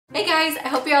Hey guys, I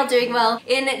hope you're all doing well.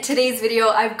 In today's video,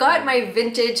 I've got my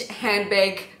vintage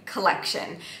handbag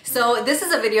collection. So this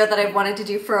is a video that I've wanted to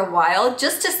do for a while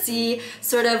just to see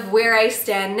sort of where I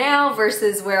stand now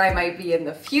versus where I might be in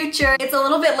the future. It's a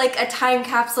little bit like a time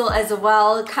capsule as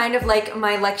well, kind of like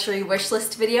my luxury wish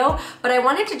list video, but I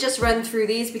wanted to just run through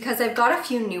these because I've got a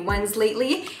few new ones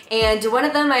lately, and one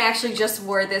of them I actually just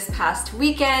wore this past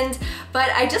weekend, but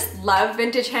I just love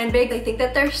vintage handbags. I think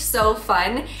that they're so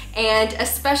fun, and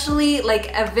especially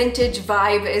like a vintage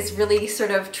vibe is really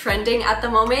sort of trending at the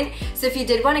moment. So if you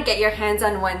did want to get your hands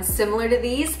on one similar to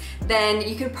these, then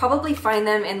you could probably find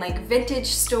them in like vintage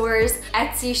stores,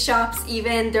 Etsy shops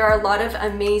even. There are a lot of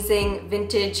amazing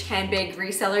vintage handbag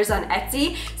resellers on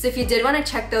Etsy. So if you did want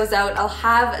to check those out, I'll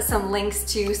have some links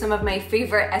to some of my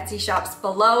favorite Etsy shops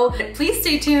below. Please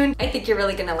stay tuned. I think you're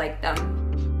really gonna like them.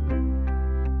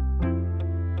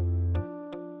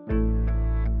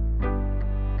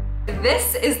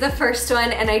 This is the first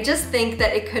one, and I just think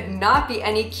that it could not be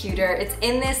any cuter. It's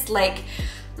in this like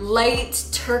light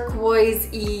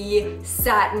turquoise-y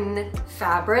satin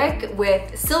fabric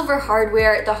with silver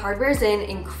hardware. The hardware is in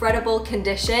incredible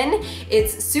condition.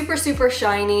 It's super, super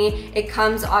shiny. It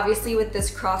comes obviously with this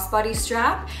crossbody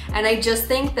strap, and I just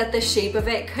think that the shape of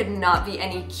it could not be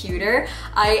any cuter.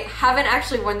 I haven't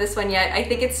actually worn this one yet. I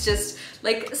think it's just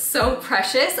like so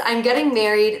precious. I'm getting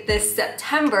married this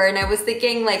September, and I was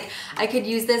thinking like I could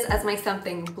use this as my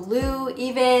something blue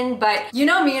even, but you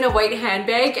know me in a white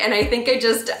handbag, and I think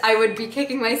I would be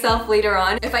kicking myself later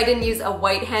on if I didn't use a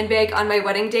white handbag on my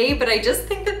wedding day. But I just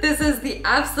think that this is the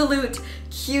absolute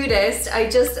cutest. I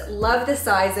just love the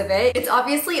size of it. It's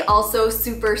obviously also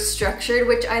super structured,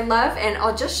 which I love, and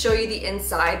I'll just show you the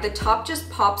inside. The top just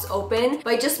pops open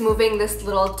by just moving this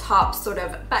little top sort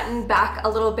of button back a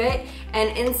little bit,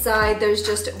 and inside there's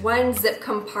just one zip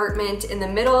compartment in the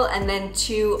middle and then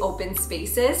two open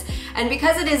spaces. And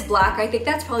because it is black, I think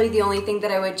that's probably the only thing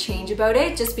that I would change about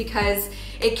it, just because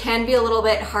it can be a little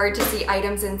bit hard to see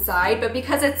items inside, but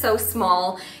because it's so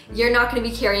small, you're not gonna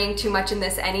be carrying too much in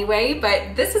this anyway.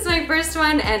 But this is my first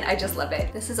one and I just love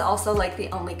it. This is also like the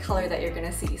only color that you're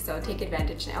gonna see, so take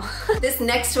advantage now. This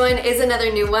next one is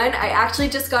another new one. I actually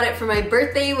just got it for my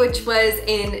birthday, which was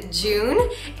in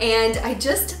June, and I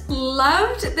just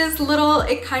loved this little,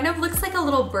 it kind of looks like a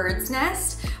little bird's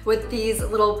nest with these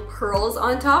little pearls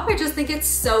on top. I just think it's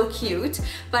so cute,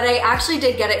 but I actually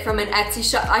did get it from an Etsy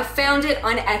shop. I found it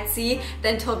on Etsy,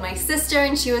 then told my sister,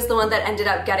 and she was the one that ended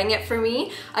up getting it for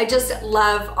me. I just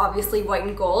love obviously white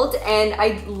and gold, and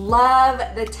I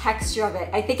love the texture of it.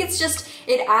 I think it's just,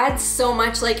 it adds so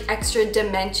much like extra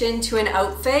dimension to an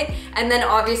outfit, and then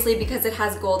obviously because it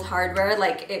has gold hardware,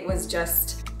 like it was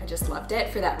just, I just loved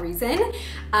it for that reason.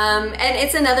 And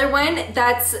it's another one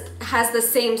that has the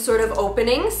same sort of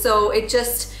opening, so it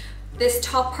just, this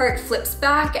top part flips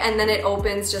back and then it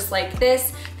opens just like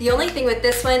this. The only thing with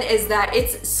this one is that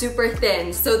it's super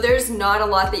thin, so there's not a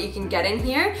lot that you can get in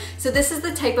here. So this is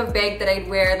the type of bag that I'd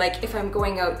wear like if I'm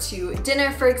going out to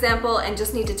dinner, for example, and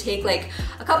just need to take like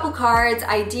a couple cards,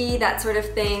 ID, that sort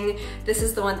of thing. This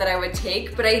is the one that I would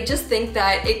take, but I just think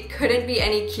that it couldn't be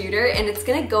any cuter, and it's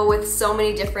gonna go with so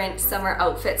many different summer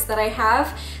outfits that I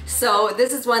have. So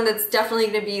this is one that's definitely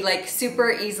gonna be like super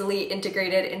easily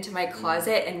integrated into my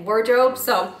closet and wardrobe,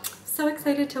 so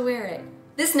excited to wear it.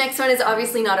 This next one is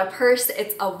obviously not a purse,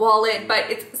 it's a wallet, but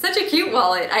it's such a cute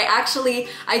wallet. I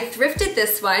thrifted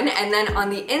this one, and then on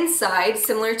the inside,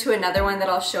 similar to another one that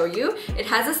I'll show you, it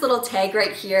has this little tag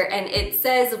right here, and it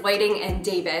says Whiting and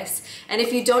Davis. And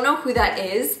if you don't know who that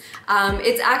is,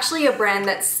 it's actually a brand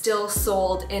that's still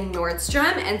sold in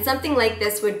Nordstrom, and something like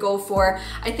this would go for,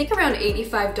 I think, around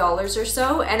 $85 or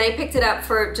so, and I picked it up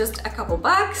for just a couple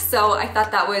bucks, so I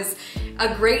thought that was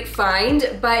a great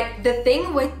find. But the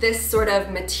thing with this sort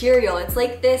of material, it's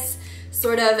like this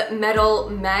sort of metal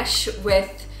mesh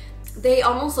with, they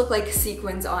almost look like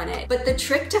sequins on it. But the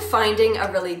trick to finding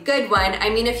a really good one, I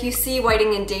mean, if you see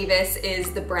Whiting & Davis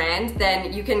is the brand,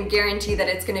 then you can guarantee that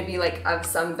it's gonna be like of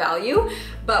some value.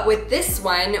 But with this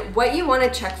one, what you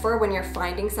wanna check for when you're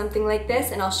finding something like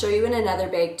this, and I'll show you in another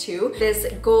bag too,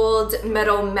 this gold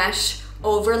metal mesh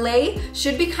overlay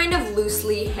should be kind of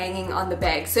loosely hanging on the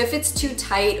bag. So if it's too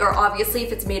tight, or obviously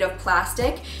if it's made of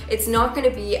plastic, it's not going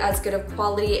to be as good of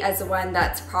quality as the one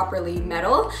that's properly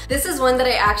metal. This is one that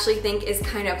I actually think is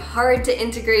kind of hard to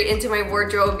integrate into my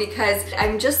wardrobe because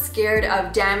I'm just scared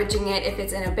of damaging it if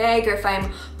it's in a bag, or if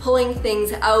I'm pulling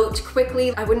things out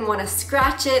quickly. I wouldn't want to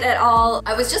scratch it at all.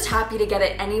 I was just happy to get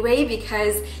it anyway,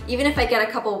 because even if I get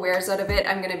a couple wears out of it,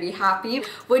 I'm gonna be happy.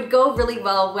 Would go really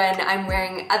well when I'm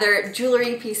wearing other jewelry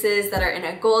jewelry pieces that are in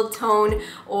a gold tone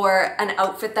or an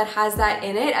outfit that has that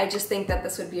in it, I just think that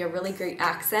this would be a really great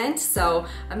accent. So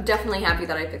I'm definitely happy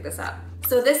that I picked this up.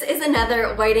 So this is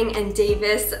another Whiting &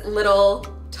 Davis little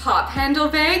top handle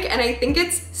bag, and I think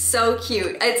it's so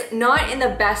cute. It's not in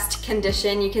the best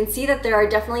condition. You can see that there are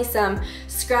definitely some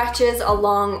scratches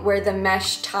along where the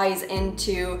mesh ties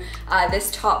into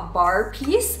this top bar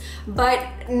piece, but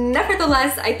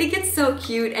nevertheless, I think it's so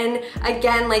cute. And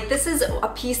again, like, this is a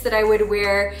piece that I would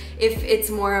wear if it's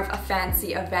more of a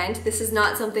fancy event. This is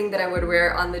not something that I would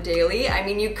wear on the daily. I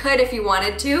mean, you could if you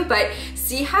wanted to, but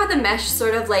see how the mesh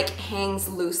sort of like hangs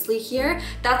loosely here?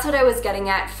 That's what I was getting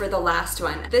at for the last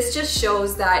one. This just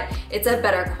shows that it's a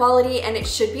better quality and it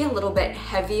should be a little bit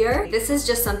heavier. This is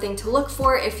just something to look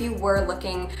for if you were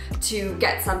looking to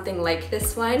get something like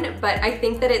this one, but I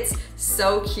think that it's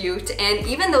so cute. And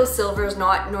even though silver is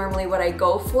not normally what I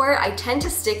go for, I tend to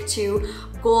stick to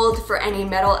gold for any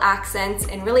metal accents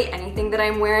and really anything that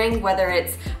I'm wearing, whether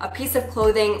it's a piece of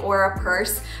clothing or a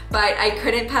purse, but I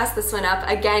couldn't pass this one up.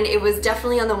 Again, it was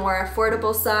definitely on the more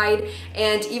affordable side,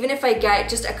 and even if I get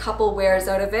just a couple wears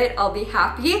out of it, I'll be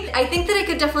happy. I think that I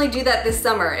could definitely do that this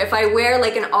summer. If I wear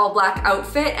like an all black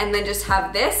outfit and then just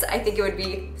have this, I think it would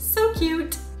be so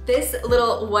cute. This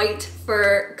little white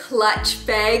fur clutch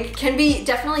bag can be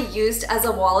definitely used as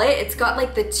a wallet. It's got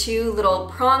like the two little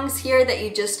prongs here that you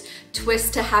just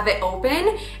twist to have it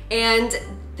open, and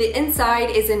the inside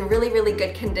is in really, really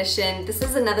good condition. This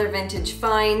is another vintage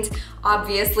find.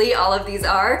 Obviously, all of these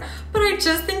are, but I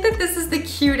just think that this is the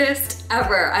cutest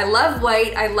ever. I love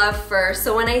white, I love fur,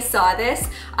 so when I saw this,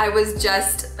 I was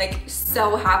just like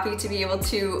so happy to be able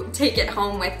to take it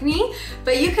home with me.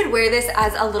 But you could wear this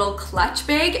as a little clutch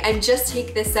bag and just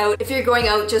take this out. If you're going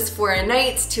out just for a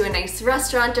night to a nice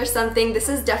restaurant or something, this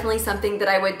is definitely something that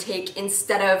I would take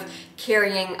instead of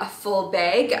carrying a full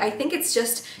bag. I think it's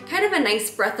just kind of a nice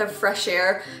breath of fresh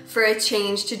air for a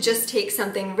change to just take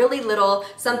something really little,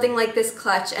 something like this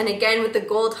clutch, and again with the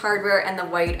gold hardware and the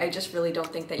white, I just really don't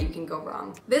think that you can go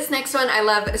wrong. This next one I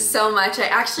love so much. I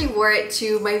actually wore it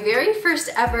to my very first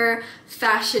ever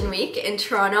fashion week in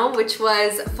Toronto, which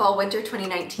was fall winter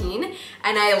 2019,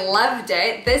 and I loved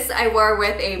it. This I wore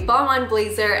with a bomb-on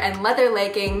blazer and leather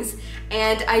leggings,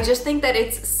 and I just think that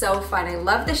it's so fun. I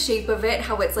love the shape of it,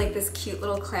 how it's like this cute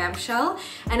little clamshell,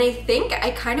 and I think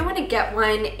I kind of want to get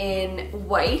one in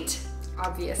white,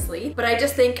 obviously, but I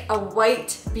just think a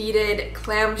white beaded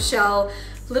clamshell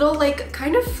little like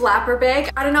kind of flapper bag.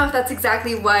 I don't know if that's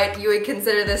exactly what you would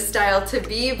consider this style to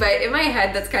be, but in my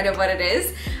head that's kind of what it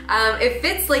is. It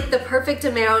fits like the perfect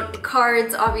amount.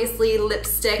 Cards, obviously,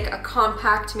 lipstick, a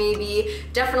compact maybe,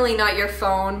 definitely not your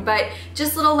phone, but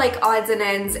just little like odds and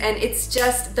ends, and it's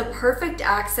just the perfect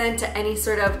accent to any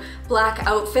sort of black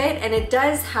outfit. And it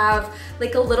does have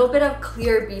like a little bit of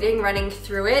clear beading running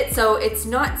through it, so it's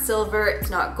not silver, it's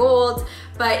not gold,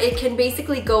 but it can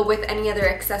basically go with any other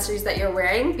accessories that you're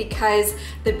wearing because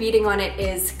the beading on it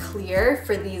is clear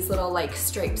for these little like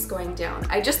stripes going down.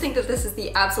 I just think that this is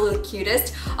the absolute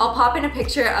cutest. I'll pop in a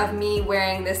picture of me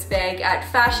wearing this bag at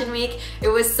Fashion Week. It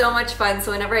was so much fun,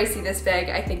 so whenever I see this bag,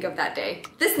 I think of that day.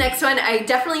 This next one I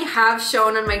definitely have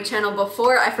shown on my channel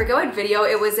before. I forget what video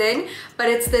it was in, but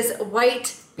it's this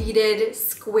white beaded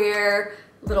square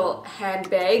little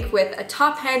handbag with a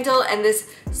top handle and this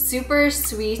super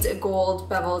sweet gold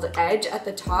beveled edge at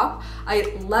the top.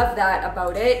 I love that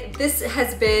about it. This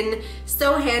has been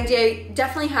so handy. I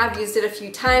definitely have used it a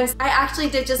few times. I actually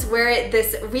did just wear it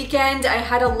this weekend. I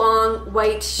had a long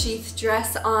white sheath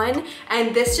dress on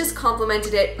and this just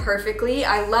complemented it perfectly.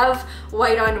 I love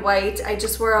white on white. I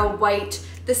just wore a white,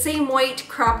 the same white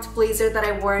cropped blazer that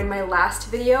I wore in my last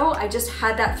video. I just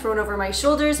had that thrown over my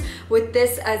shoulders with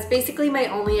this as basically my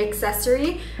only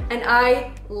accessory, and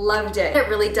I loved it. It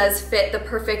really does fit the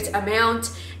perfect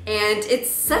amount, and it's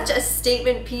such a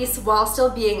statement piece while still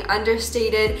being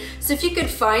understated. So if you could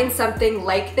find something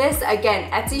like this,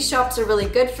 again, Etsy shops are really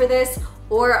good for this,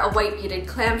 or a white beaded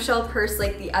clamshell purse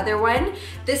like the other one.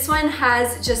 This one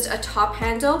has just a top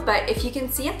handle, but if you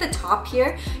can see at the top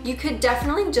here, you could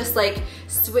definitely just like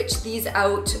switch these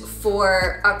out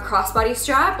for a crossbody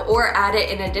strap or add it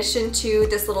in addition to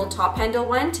this little top handle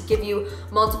one to give you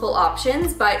multiple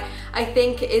options. But I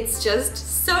think it's just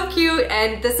so cute,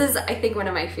 and this is, I think, one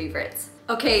of my favorites.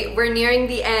 Okay, we're nearing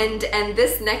the end, and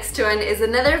this next one is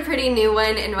another pretty new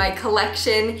one in my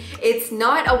collection. It's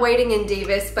not a Whiting &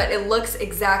 Davis, but it looks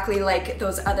exactly like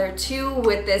those other two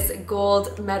with this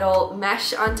gold metal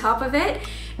mesh on top of it.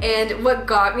 And what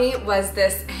got me was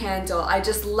this handle. I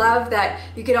just love that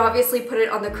you could obviously put it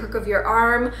on the crook of your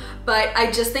arm, but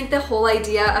I just think the whole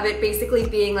idea of it basically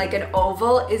being like an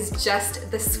oval is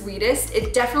just the sweetest.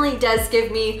 It definitely does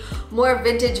give me more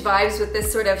vintage vibes with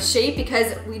this sort of shape,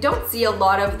 because we don't see a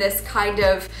lot of this kind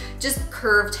of just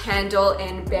curved handle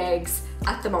in bags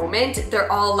at the moment.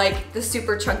 They're all like the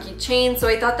super chunky chain, so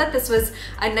I thought that this was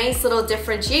a nice little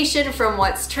differentiation from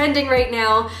what's trending right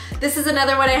now. This is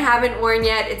another one I haven't worn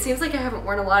yet. It seems like I haven't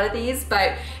worn a lot of these,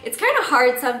 but it's kind of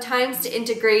hard sometimes to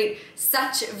integrate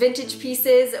such vintage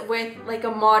pieces with like a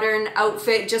modern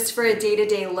outfit just for a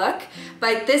day-to-day look.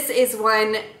 But this is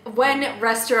one, when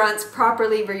restaurants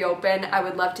properly reopen, I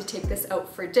would love to take this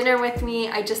out for dinner with me.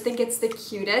 I just think it's the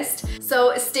cutest.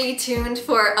 So stay tuned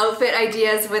for outfit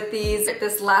ideas with these.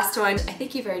 This last one, I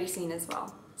think you've already seen as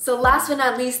well. So last but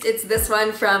not least, it's this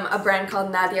one from a brand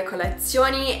called Nadia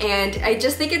Collezioni, and I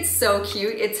just think it's so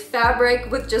cute. It's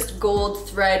fabric with just gold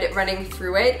thread running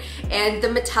through it, and the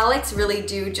metallics really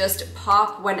do just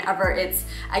pop whenever it's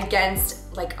against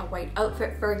like a white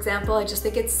outfit, for example. I just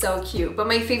think it's so cute. But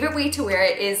my favorite way to wear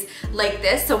it is like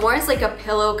this, so more as like a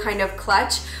pillow kind of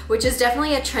clutch, which is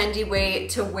definitely a trendy way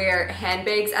to wear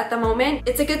handbags at the moment.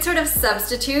 It's a good sort of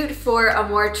substitute for a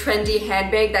more trendy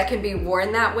handbag that can be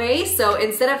worn that way. So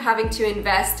instead of having to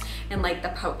invest in like the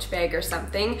pouch bag or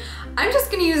something, I'm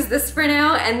just gonna use this for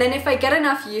now, and then if I get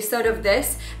enough use out of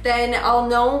this, then I'll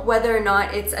know whether or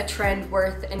not it's a trend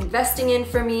worth investing in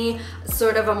for me,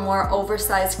 sort of a more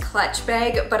oversized clutch bag.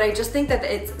 But I just think that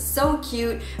it's so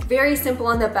cute, very simple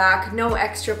on the back, no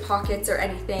extra pockets or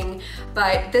anything.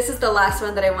 But this is the last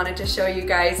one that I wanted to show you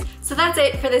guys. So that's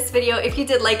it for this video. If you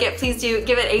did like it, please do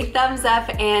give it a thumbs up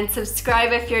and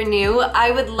subscribe if you're new. I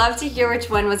would love to hear which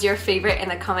one was your favorite in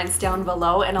the comments down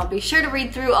below, and I'll be sure to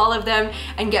read through all of them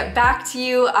and get back to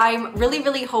you. I'm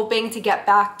really hoping to get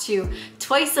back to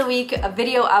twice a week a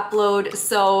video upload,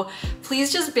 so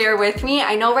please just bear with me.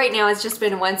 I know right now it's just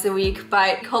been once a week,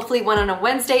 but hopefully one on a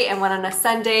Wednesday and one on a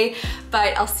Sunday.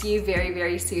 But I'll see you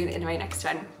very soon in my next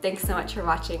one. Thanks so much for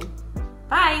watching.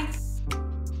 Bye!